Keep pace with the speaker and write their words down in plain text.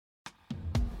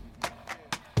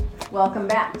Welcome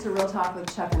back to Real Talk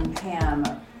with Chuck and Pam.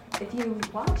 If you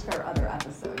watched our other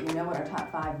episode, you know what our top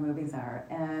 5 movies are.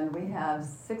 And we have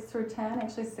 6 through 10,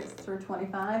 actually 6 through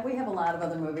 25. We have a lot of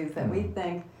other movies that we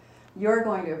think you're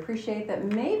going to appreciate that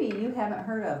maybe you haven't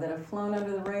heard of, that have flown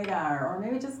under the radar, or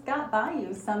maybe just got by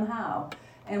you somehow.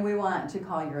 And we want to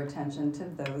call your attention to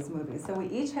those movies. So we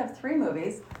each have 3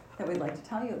 movies that we'd like to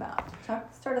tell you about.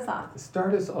 Chuck, start us off.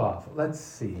 Start us off. Let's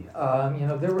see. I'm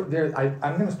going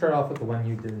to start off with the one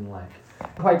you didn't like.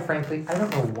 Quite frankly, I don't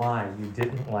know why you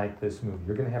didn't like this movie.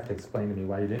 You're going to have to explain to me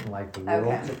why you didn't like The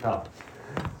World to Come.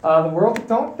 The World.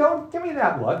 Don't give me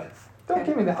that look. Don't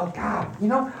give me that. Oh God,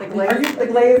 the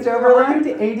glazed over look. Are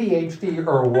you ADHD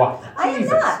or what? I am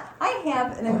not. I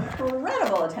have an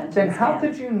incredible attention Then how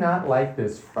span. could you not like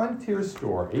this frontier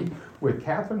story with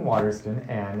Catherine Waterston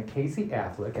and Casey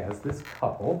Affleck as this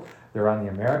couple? They're on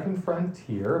the American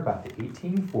frontier about the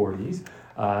 1840s.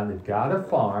 They've got a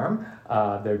farm.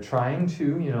 They're trying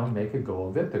to, make a go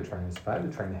of it. They're trying to survive.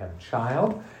 They're trying to have a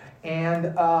child. And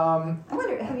I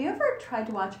wonder, have you ever tried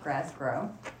to watch grass grow?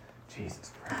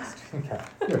 Jesus Christ. Okay.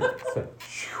 Here. So,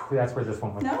 that's where this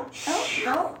one went. No.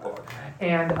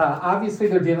 And obviously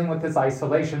they're dealing with this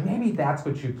isolation. Maybe that's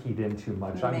what you keyed in too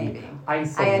much. Maybe.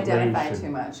 Isolation. I identify too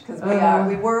much because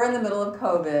we were in the middle of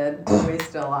COVID. We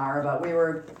still are, but we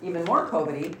were even more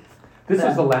COVID-y. This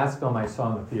was the last film I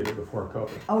saw in the theater before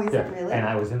COVID. Oh, is it really? And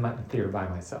I was in my theater by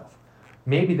myself.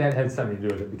 Maybe that had something to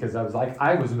do with it because I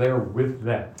was there with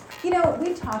them.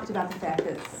 We talked about the fact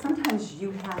that sometimes you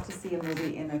have to see a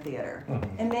movie in a theater.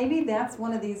 Mm-hmm. And maybe that's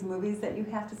one of these movies that you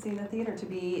have to see in the theater to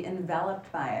be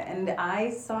enveloped by it. And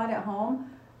I saw it at home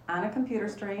on a computer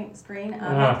screen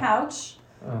on my couch.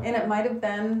 And it might have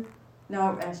been,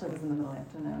 no, actually it was in the middle of the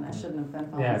afternoon. I shouldn't have been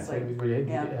falling asleep.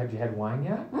 Have you had wine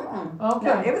yet? Mm-mm. Okay.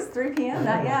 No, it was 3 p.m.,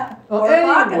 not yet. Well, 4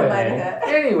 o'clock and it might have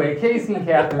hit. anyway, Casey and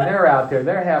Catherine, they're out there.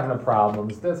 They're having a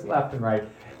problems, this left and right.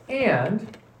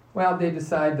 And, well, they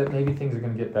decide that maybe things are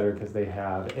going to get better because they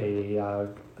have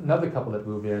another couple that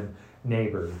move in,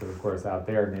 neighbors. But, of course, out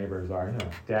there, neighbors are,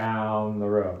 down the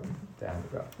road.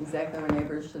 Exactly where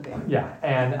neighbors should be. Yeah,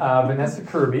 and Vanessa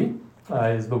Kirby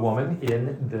is the woman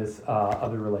in this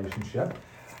other relationship.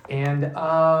 And,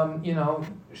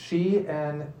 she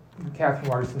and Catherine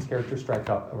Waterston's character strike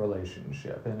up a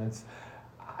relationship. And it's,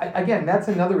 again, that's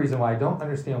another reason why I don't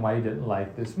understand why you didn't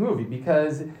like this movie.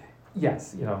 Because,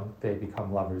 yes, they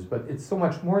become lovers. But it's so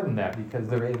much more than that because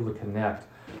they're able to connect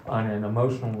on an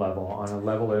emotional level, on a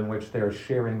level in which they're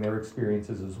sharing their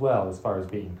experiences as well, as far as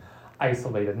being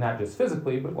isolated, not just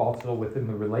physically, but also within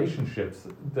the relationships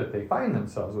that they find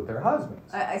themselves with their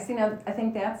husbands. I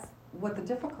think that's what the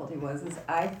difficulty was, is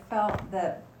I felt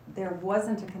that there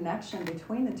wasn't a connection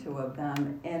between the two of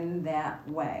them in that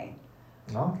way.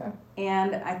 Okay.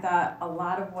 And I thought a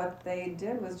lot of what they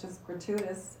did was just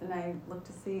gratuitous, and I looked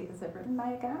to see, is it written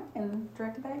by a guy and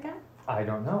directed by a guy? I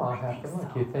don't know, I'll have to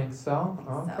look. So. You think so?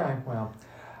 I think Okay, so. well.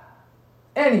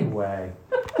 Anyway,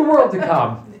 The World to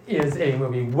Come is a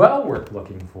movie well worth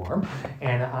looking for,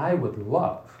 and I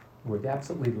would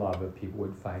absolutely love if people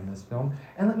would find this film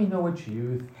and let me know what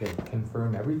you think.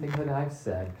 Confirm everything that I've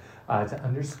said to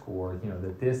underscore,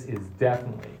 that this is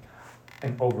definitely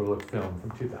an overlooked film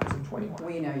from 2021.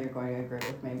 We know you're going to agree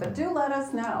with me, but do let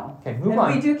us know. Okay, move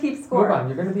on. We do keep score. Move on.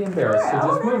 You're going to be embarrassed, so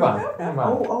just move on. Move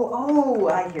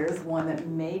on. Here's one that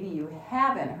maybe you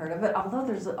haven't heard of it, although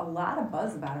there's a lot of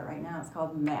buzz about it right now. It's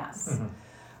called Mass.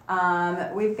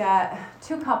 Mm-hmm. We've got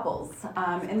 2 couples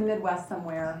in the Midwest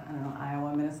somewhere, I don't know,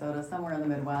 Iowa, Minnesota, somewhere in the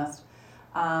Midwest,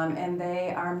 and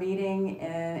they are meeting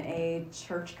in a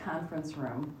church conference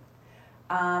room.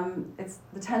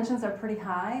 The tensions are pretty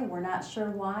high. We're not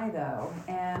sure why though.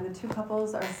 And the 2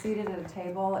 couples are seated at a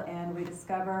table, and we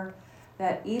discover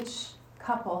that each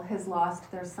couple has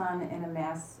lost their son in a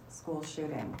mass school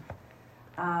shooting.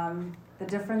 The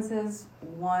difference is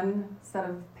one set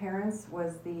of parents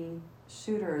was the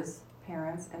shooter's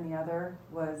parents, and the other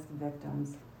was the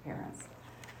victim's parents.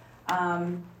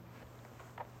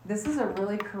 This is a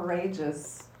really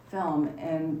courageous film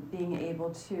and being able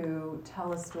to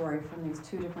tell a story from these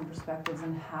 2 different perspectives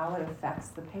and how it affects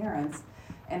the parents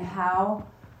and how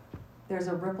there's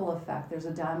a ripple effect, there's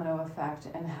a domino effect,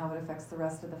 and how it affects the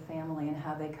rest of the family and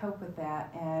how they cope with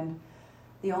that. And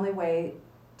the only way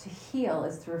to heal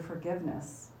is through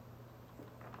forgiveness.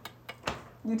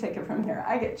 You take it from here.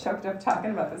 I get choked up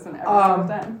talking about this one every single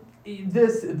time.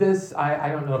 This I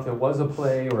don't know if it was a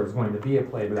play or it's going to be a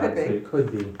play, but obviously it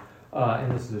could be.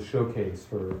 And this is a showcase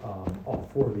for all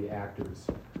 4 of the actors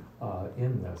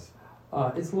in this.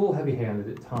 It's a little heavy-handed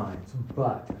at times,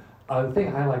 but the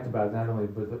thing I liked about it, not only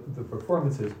the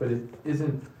performances, but it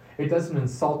isn't It doesn't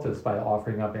insult us by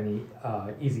offering up any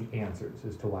easy answers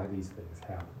as to why these things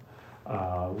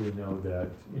happen. We know that,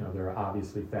 there are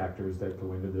obviously factors that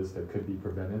go into this that could be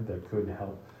prevented, that could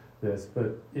help this,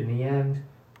 but in the end,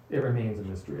 it remains a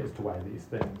mystery as to why these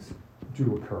things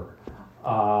do occur.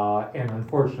 And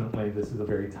unfortunately, this is a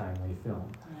very timely film,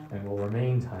 and will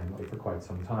remain timely for quite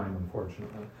some time,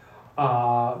 unfortunately.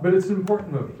 But it's an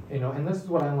important movie, and this is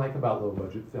what I like about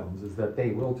low-budget films, is that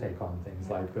they will take on things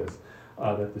like this,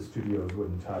 that the studios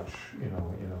wouldn't touch, in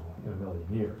a million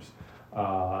years.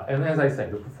 And as I say,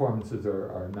 the performances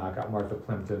are knockout. Martha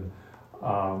Plimpton,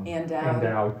 Ann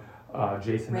Dowd.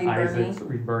 Jason Reed Isaacs, Birney.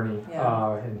 Reed Birney,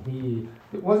 Yeah. and he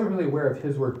wasn't really aware of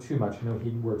his work too much.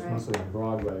 He works Right. mostly on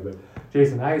Broadway, but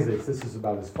Jason Isaacs, this is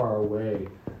about as far away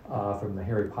from the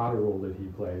Harry Potter role that he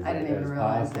plays I didn't even as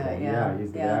realize possible. that, yeah.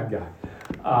 He's the Yeah. bad guy.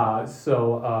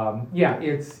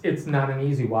 It's not an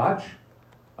easy watch,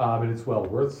 but it's well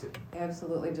worth seeing.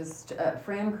 Absolutely. Just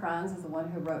Fran Kranz is the one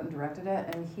who wrote and directed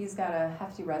it, and he's got a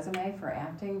hefty resume for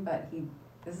acting, but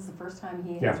this is the first time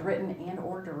he has Yeah. written and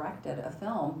or directed a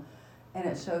film, and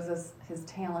it shows us his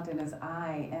talent in his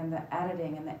eye and the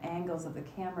editing and the angles of the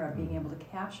camera, being able to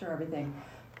capture everything.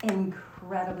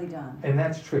 Incredibly done. And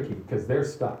that's tricky because they're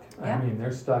stuck. Yeah.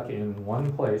 They're stuck in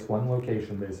one place, one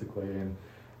location basically, and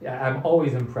I'm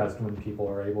always impressed when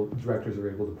directors are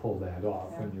able to pull that off,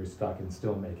 Yeah. when you're stuck and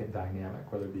still make it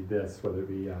dynamic, whether it be this, whether it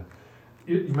be,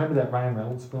 you remember that Ryan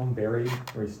Reynolds film, Buried,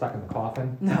 where he's stuck in the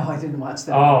coffin? No, I didn't watch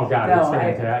that. Oh, God, No, it's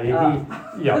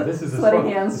fantastic. This is sweaty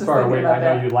hands as just far thinking away, about I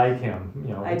know that. you like him,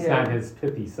 I it's do. not his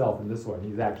pithy self in this one,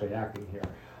 he's actually acting here.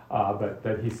 But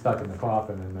that he's stuck in the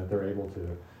coffin and that they're able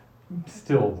to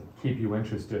still keep you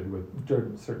interested with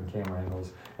certain camera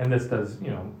angles. And this does,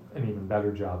 an even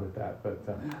better job at that. But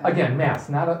again, Mass,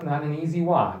 not an easy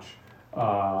watch,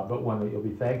 but one that you'll be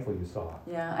thankful you saw.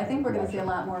 Yeah, I think we're going to see a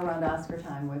lot more around Oscar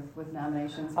time with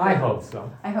nominations. I hope so.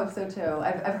 I hope so too.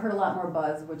 I've heard a lot more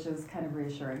buzz, which is kind of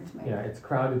reassuring to me. Yeah, it's a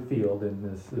crowded field, and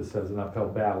this is an uphill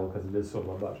battle because it is so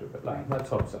low budget. But let's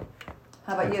hope so.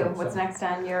 How about Let's you? hope What's so. next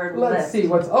on your Let's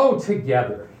list?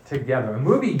 see Together, a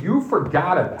movie you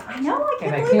forgot about. I know, I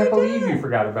And can't I can't believe believe I you did.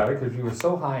 forgot about it because you were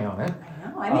so high on it. I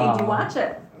know, I made you watch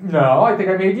it. No, I think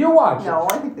I made you watch it. No,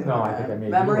 I think I made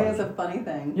you Memory watch is a funny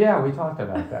thing. Yeah, we talked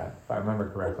about that, if I remember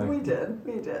correctly. We did.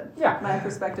 Yeah. My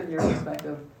perspective, your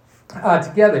perspective.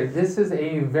 Together, this is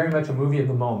very much a movie of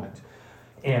the moment.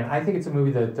 And I think it's a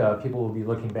movie that people will be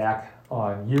looking back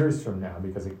on years from now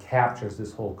because it captures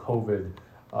this whole COVID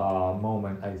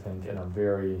moment, I think, in a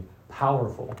very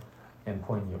powerful and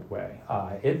poignant way.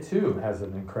 It too has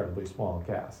an incredibly small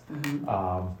cast.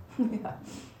 Yeah.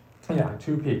 Yeah,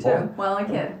 two people. Two. Well, a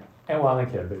kid. And well, a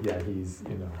kid, but yeah, he's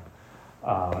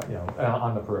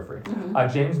on the periphery.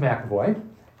 Mhm. James McAvoy,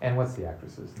 and what's the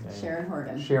actress's name? Sharon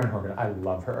Horgan. Sharon Horgan. I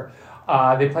love her.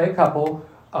 They play a couple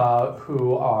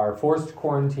who are forced to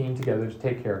quarantine together to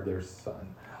take care of their son.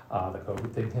 The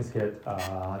COVID thing has hit.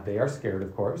 They are scared,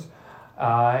 of course,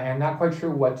 and not quite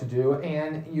sure what to do.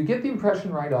 And you get the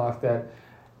impression right off that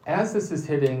as this is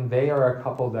hitting, they are a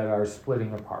couple that are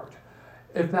splitting apart.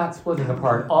 If not splitting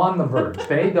apart, on the verge.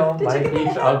 They don't like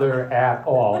each other at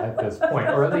all at this point,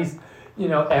 or at least,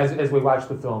 as we watch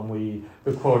the film,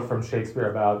 the quote from Shakespeare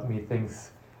about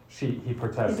methinks he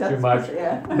protests too much,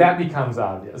 Yeah. that becomes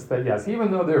obvious. That yes,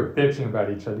 even though they're bitching about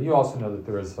each other, you also know that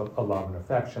there is a love and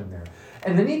affection there.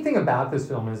 And the neat thing about this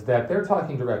film is that they're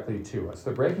talking directly to us.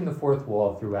 They're breaking the fourth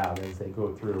wall throughout as they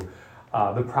go through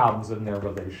the problems in their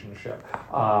relationship,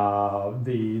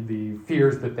 the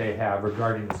fears that they have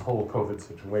regarding this whole COVID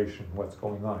situation, what's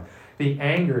going on, the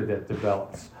anger that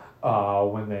develops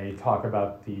when they talk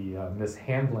about the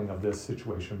mishandling of this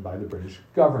situation by the British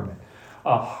government.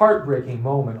 A heartbreaking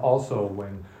moment also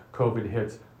when COVID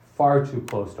hits far too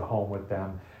close to home with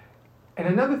them. And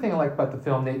another thing I like about the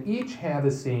film, they each have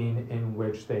a scene in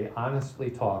which they honestly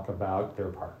talk about their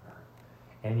partner.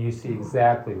 And you see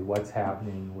exactly what's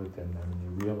happening within them, and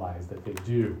you realize that they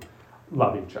do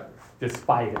love each other,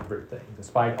 despite everything,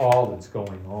 despite all that's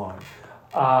going on.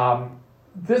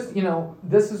 This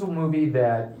is a movie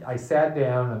that I sat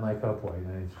down and like, oh boy,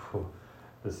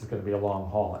 this is going to be a long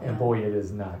haul. And boy, it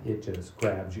is not. It just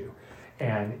grabs you.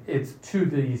 And it's to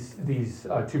these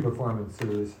two performers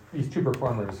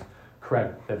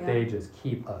credit that they just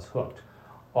keep us hooked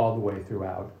all the way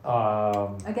throughout.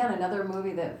 Again, another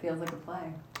movie that feels like a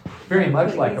play. Very much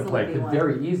Could like a easily play, be could one.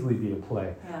 very easily be a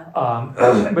play.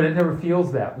 Yeah. But it never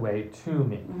feels that way to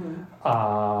me.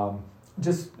 Mhm.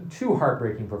 Just two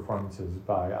heartbreaking performances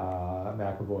by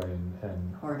McAvoy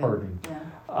and Horgan. Horgan.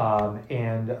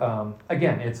 Yeah.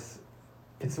 Again, it's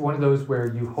it's one of those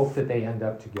where you hope that they end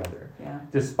up together. Yeah.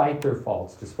 Despite their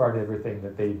faults, despite everything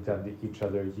that they've done to each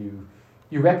other,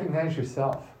 you recognize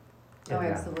yourself. Oh, in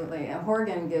that. absolutely. And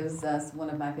Horgan gives us one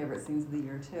of my favorite scenes of the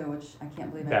year too, which I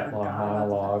can't believe I That forgot long about.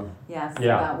 monologue, Yes,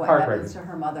 Yeah, about what heartbreaking. happens to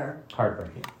her mother.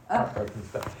 heartbreaking, Oh. heartbreaking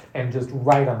stuff, and just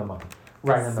right on the money.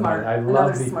 Right on the Smart. money.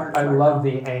 Another smart love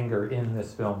film. the anger in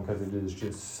this film because it is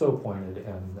just so pointed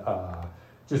and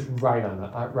just right on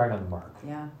the mark.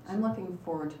 Yeah, I'm looking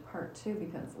forward to part 2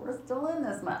 because we're still in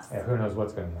this mess. Yeah, who knows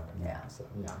what's going to happen?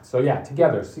 Yeah. So yeah,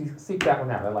 together. Seek that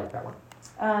one out. I like that one.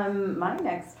 My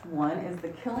next one is The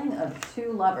Killing of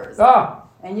Two Lovers. Ah,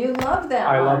 And you love that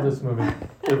I one. love this movie.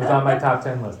 It was on my top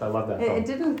 10 list. I love that film. It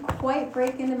didn't quite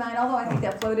break into mine, although I think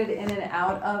that floated in and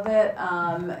out of it.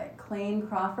 Clayne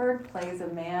Crawford plays a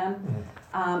man.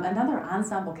 Another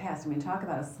ensemble cast. I mean, talk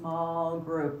about a small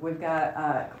group. We've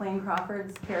got Clayne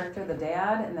Crawford's character, the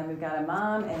dad, and then we've got a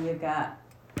mom, and you've got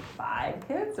 5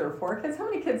 kids or 4 kids. How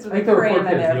many kids do I they think there were 4 cram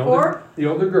in kids. there? 4? The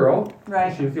older girl,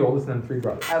 Right. she was the oldest, and then 3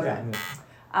 brothers. Okay. Yeah.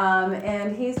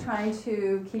 And he's trying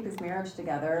to keep his marriage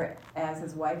together as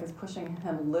his wife is pushing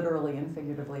him literally and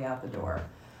figuratively out the door.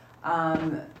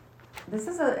 This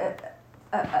is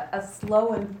a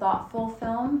slow and thoughtful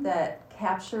film that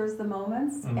captures the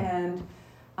moments, and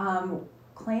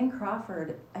Clayne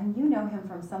Crawford, and you know him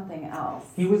from something else.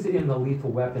 He was in the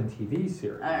Lethal Weapon TV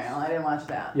series. I don't know, I didn't watch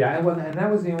that. Yeah, and that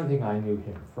was the only thing I knew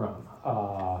him from.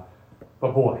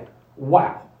 But boy,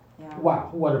 wow. Yeah. Wow,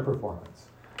 what a performance.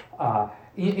 And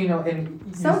you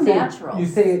So say, natural. You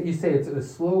say it's a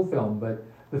slow film, but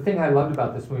the thing I loved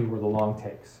about this movie were the long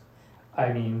takes.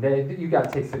 I mean, you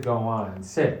got takes that go on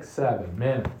 6, 7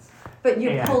 minutes. But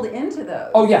you And- pulled into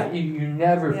those. Oh yeah, you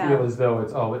never Yeah. feel as though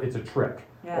it's a trick.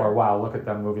 Yeah. Or wow, look at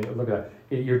that movie, look at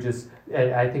that. You're just,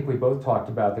 I think we both talked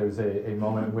about there's a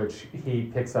moment in which he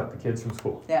picks up the kids from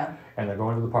school. Yeah. And they're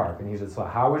going to the park, and he's just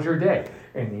like, how was your day?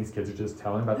 And these kids are just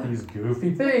telling about these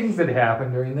goofy things that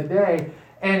happened during the day,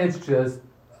 and it's just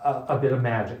a bit of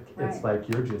magic. It's Right. like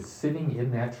you're just sitting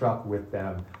in that truck with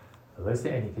them,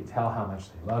 listening, and you can tell how much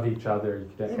they love each other.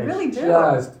 They It's really do.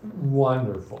 just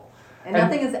wonderful. And And-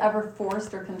 nothing is ever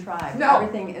forced or contrived. No.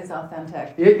 Everything is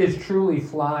authentic. It is truly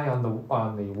fly on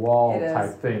the wall It is. type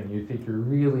thing. You think you're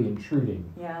really intruding,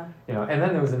 Yeah. And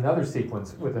then there was another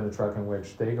sequence within the truck in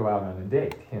which they go out on a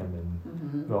date, him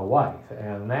and the wife,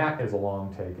 and that is a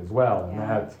long take as well, and Yeah.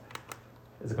 that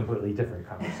is a completely different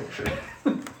conversation.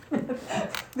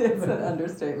 It's an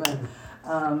understatement.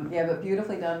 Yeah, but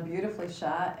beautifully done, beautifully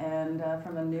shot, and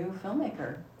from a new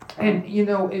filmmaker. And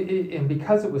and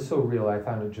because it was so real, I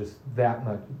found it just that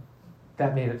much.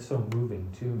 That made it so moving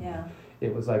to me. Yeah.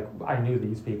 It was like I knew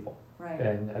these people, Right.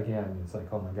 and again, it's like,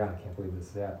 oh my God, I can't believe this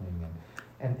is happening.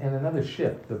 And another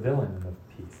shift, the villain in the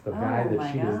piece, the guy Oh, that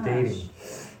my she was gosh. dating,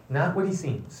 not what he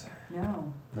seems. No,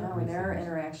 Not no, really and their serious.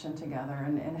 interaction together,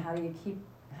 and how do you keep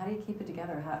it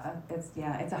together?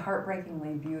 It's a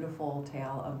heartbreakingly beautiful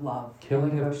tale of love.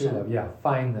 Killing and of Two devotion. Love. Yeah,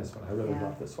 find this one. I really Yeah.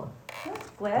 love this one.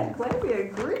 Glad we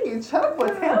agree. Chuck,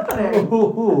 what's happening?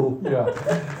 Yeah.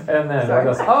 And then Sorry.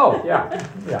 what else? Oh, yeah.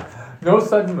 No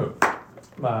Sudden Move.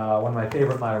 One of my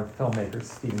favorite modern filmmakers,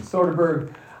 Steven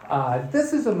Soderbergh.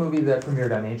 This is a movie that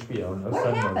premiered on HBO. No What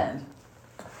Sudden Move. happened?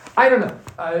 I don't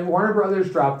know. Warner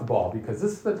Brothers dropped the ball because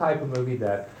this is the type of movie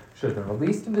that should have been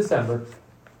released in December.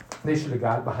 They should have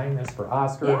got behind this for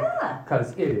Oscar. Yeah.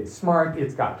 Because it is smart,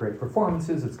 it's got great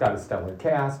performances, it's got a stellar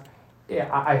cast. Yeah,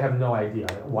 I have no idea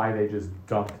why they just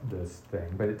dumped this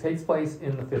thing, but it takes place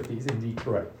in the 50s in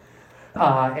Detroit.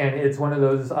 And it's one of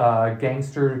those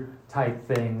gangster type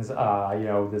things,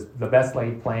 the best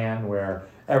laid plan where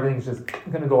everything's just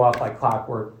gonna go off like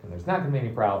clockwork and there's not gonna be any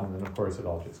problem, and of course it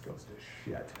all just goes to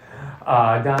shit.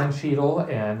 Don Cheadle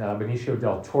and Benicio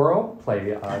del Toro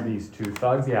play these two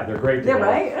thugs. Yeah, they're great Yeah, together.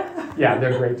 right? Yeah,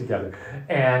 they're great together.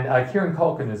 And Kieran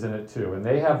Culkin is in it too. And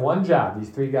they have one job. These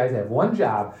 3 guys have one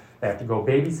job. They have to go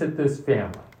babysit this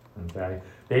family. Okay?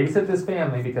 Babysit this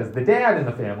family because the dad in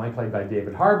the family, played by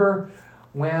David Harbour,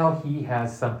 well, he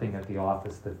has something at the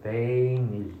office that they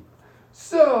need.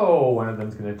 So one of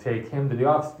them's going to take him to the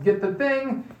office to get the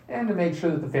thing and to make sure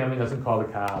that the family doesn't call the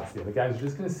cops. The other guy's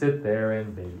just going to sit there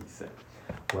and babysit.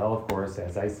 Well, of course,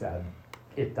 as I said,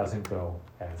 it doesn't go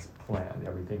as planned.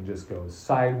 Everything just goes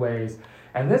sideways.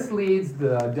 And this leads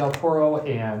the Del Toro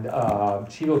and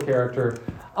Cheadle character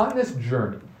on this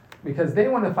journey because they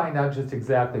want to find out just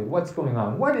exactly what's going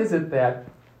on. What is it that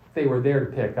they were there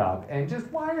to pick up? And just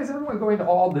why is everyone going to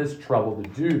all this trouble to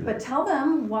do this? But tell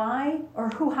them why or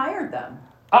who hired them.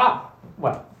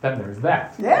 Well, then there's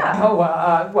that. Yeah. Oh,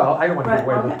 well, I don't want to give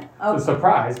Right, away okay. Oh. the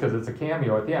surprise because it's a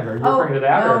cameo at the end. Are you referring to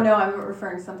that? No, or? no, I'm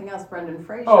referring to something else. Brendan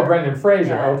Fraser. Oh, Brendan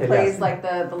Fraser. Yeah, Okay, plays yes. like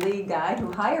the lead guy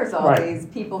who hires all Right. these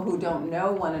people who don't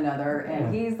know one another,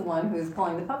 and Yeah. he's the one who's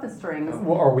pulling the puppet strings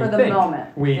Well, or we for the think.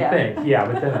 moment. We Yeah. think, yeah,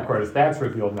 but then of course that's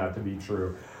revealed not to be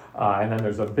true. And then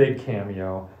there's a big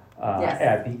cameo Yes.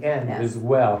 at the end Yes. as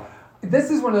well.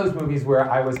 This is one of those movies where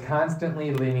I was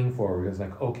constantly leaning forward. It was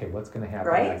like, okay, what's going to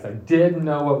happen Right? next? I didn't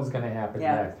know what was going to happen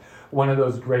Yeah. next. One of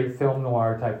those great film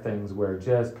noir type things where it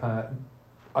just kind of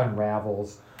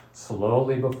unravels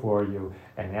slowly before you,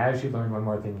 and as you learn one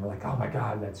more thing, you're like, oh my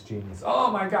God, that's genius.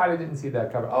 Oh my God, I didn't see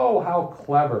that cover. Oh, how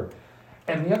clever.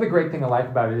 And the other great thing I like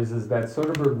about it is that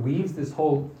Soderbergh weaves this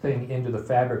whole thing into the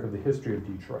fabric of the history of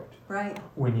Detroit. Right.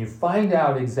 When you find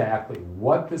out exactly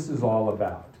what this is all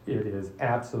about, it is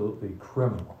absolutely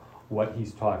criminal what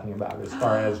he's talking about as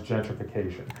far as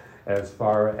gentrification, as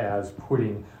far as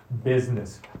putting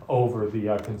business over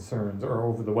the concerns or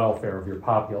over the welfare of your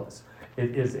populace.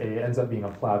 It ends up being a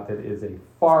plot that is a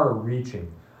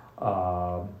far-reaching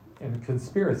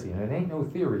conspiracy, and it ain't no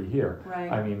theory here.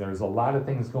 Right. I mean, there's a lot of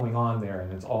things going on there,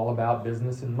 and it's all about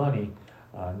business and money,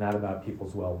 not about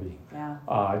people's well-being. Yeah.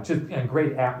 And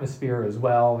great atmosphere as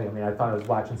well. I mean, I thought I was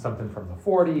watching something from the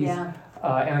 40s. Yeah.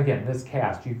 And again, this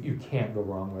cast, you can't go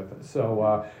wrong with it.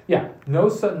 So, yeah, No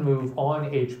Sudden Move on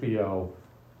HBO.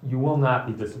 You will not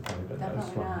be disappointed in this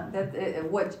Definitely one.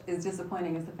 not. What is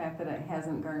disappointing is the fact that it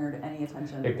hasn't garnered any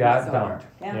attention. It got whatsoever. dumped.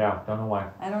 Yeah. Yeah, don't know why.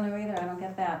 I don't know either. I don't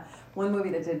get that. One movie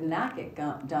that did not get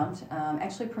dumped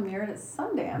actually premiered at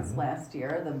Sundance last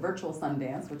year, the virtual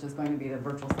Sundance, which is going to be the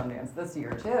virtual Sundance this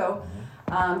year too,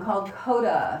 called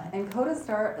CODA. And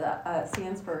CODA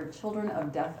stands for Children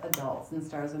of Deaf Adults and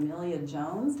stars Amelia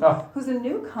Jones, Oh. who's a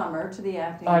newcomer to the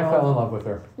acting I world. fell in love with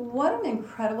her. What an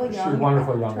incredible She's young a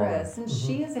wonderful young actress. woman. And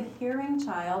she is a hearing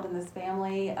child in this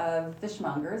family of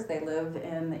fishmongers. They live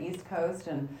in the East Coast,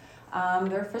 and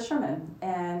they're fishermen.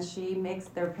 And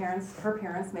her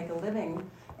parents make a living,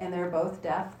 and they're both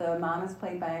deaf. The mom is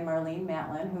played by Marlene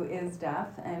Matlin, who is deaf.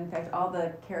 And in fact, all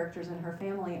the characters in her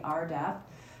family are deaf.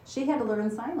 She had to learn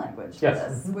sign language for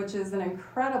Yes. this, which is an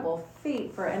incredible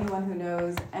feat for anyone who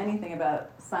knows anything about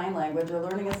sign language or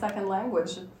learning a second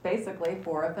language, basically,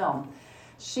 for a film.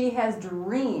 She has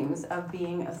dreams of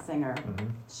being a singer.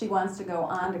 She wants to go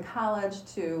on to college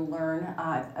to learn,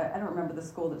 I don't remember the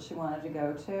school that she wanted to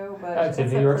go to, but It's in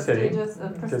New York City. A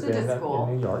prestigious school.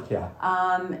 In New York, yeah.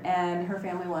 And her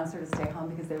family wants her to stay home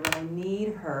because they really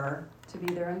need her to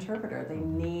be their interpreter. They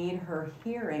need her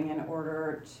hearing in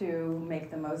order to make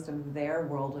the most of their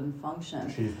world and function.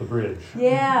 She's the bridge.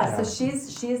 Yeah, so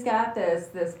she's got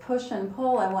this push and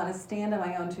pull. I want to stand on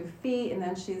my own 2 feet, and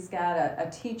then she's got a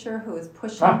teacher who is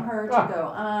pushing her to go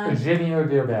on. Eugenio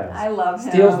Derbez. I love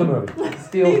him. Steals the movie.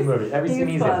 Steals the movie. Every scene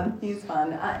he's in. He's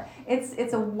fun.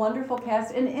 It's a wonderful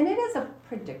cast, and it is a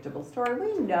predictable story.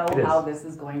 We know It is. how this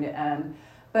is going to end,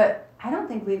 but I don't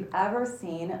think we've ever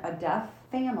seen a deaf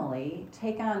family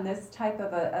take on this type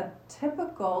of a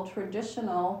typical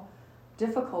traditional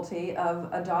difficulty of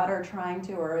a daughter trying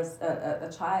to, or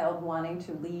a child wanting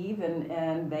to leave,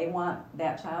 and they want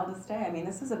that child to stay. I mean,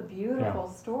 this is a beautiful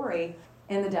story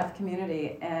in the deaf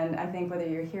community, and I think whether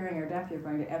you're hearing or deaf, you're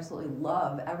going to absolutely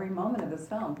love every moment of this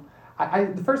film.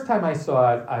 The first time I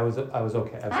saw it, I was okay. I was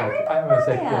like, I'm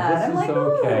this like, is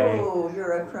okay. oh,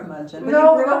 you're a curmudgeon, but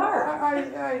No, you grew a heart.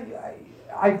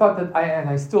 I thought that, and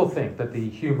I still think that the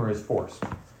humor is forced.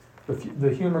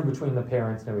 The humor between the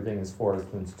parents and everything is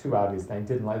forced, and it's too obvious, and I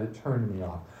didn't like it. Turned me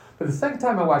off. But the second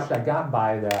time I watched it, I got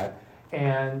by that,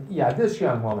 and yeah, this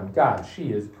young woman, God,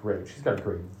 she is great. She's got a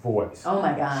great voice. Oh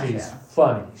my gosh, She's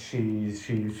funny.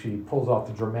 She pulls off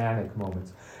the dramatic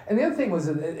moments. And the other thing was,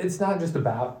 that it's not just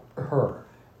about her.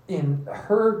 In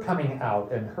her coming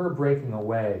out and her breaking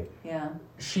away,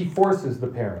 she forces the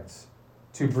parents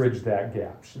to bridge that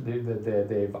gap.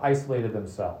 They've isolated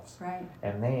themselves. Right.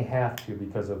 And they have to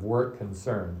because of work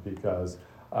concerns, because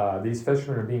these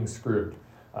fishermen are being screwed.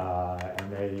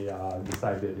 And they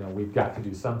decide that, we've got to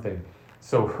do something.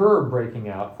 So her breaking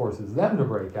out forces them to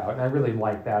break out, and I really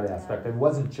like that aspect. It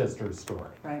wasn't just her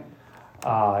story. Right.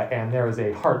 And there is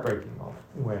a heartbreaking moment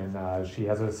when she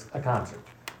has a concert,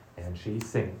 and she's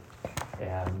singing,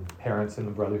 and parents and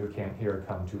the brother who can't hear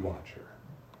come to watch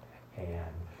her. And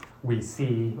we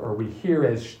see, or we hear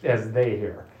as they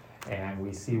hear, and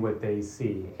we see what they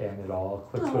see, and it all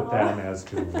clicks with them as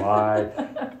to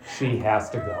why she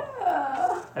has to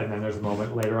go. And then there's a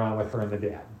moment later on with her and the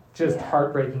dad. Just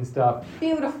heartbreaking stuff.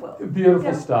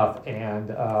 Beautiful stuff. And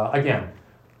again,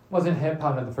 wasn't hip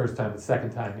on it the first time. The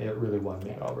second time, it really won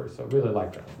me over. So really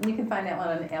liked it. You can find that one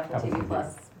on Apple TV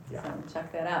Plus. Yeah. So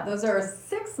check that out. Those are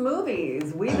 6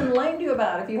 movies we've enlightened you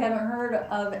about. If you haven't heard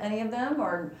of any of them,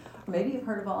 or maybe you've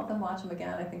heard of all of them, watch them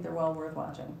again. I think they're well worth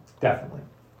watching. Definitely.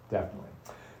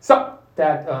 So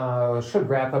that should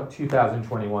wrap up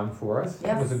 2021 for us.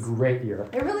 Yes. It was a great year.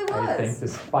 It really was. I think,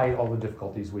 despite all the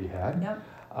difficulties we had. Yep.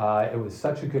 It was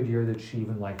such a good year that she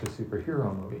even liked a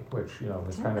superhero movie, which,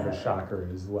 was kind of a shocker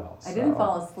as well. I didn't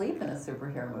fall asleep in a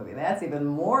superhero movie. That's even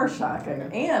more shocking.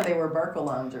 And they were Barco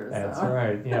loungers. That's so.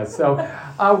 right, yeah. So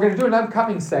we're going to do an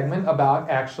upcoming segment about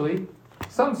actually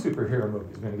some superhero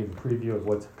movies. We're going to give a preview of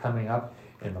what's coming up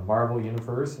in the Marvel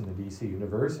universe and the DC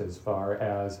universe as far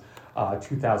as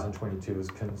 2022 is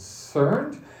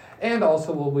concerned. And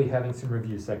also we'll be having some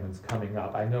review segments coming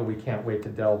up. I know we can't wait to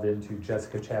delve into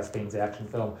Jessica Chastain's action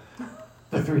film,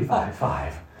 The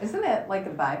 355. Isn't that like a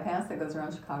bypass that goes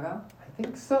around Chicago? I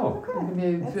think so. Okay. I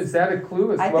mean, is that a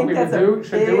clue? Is I what think we that's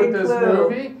should do with this clue.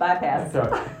 movie? Bypass.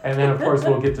 Okay. And then, of course,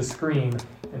 we'll get to screen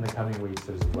in the coming weeks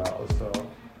as well. So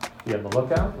be on the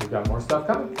lookout. We've got more stuff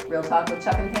coming.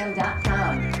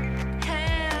 RealTalkWithChuckandPam.com.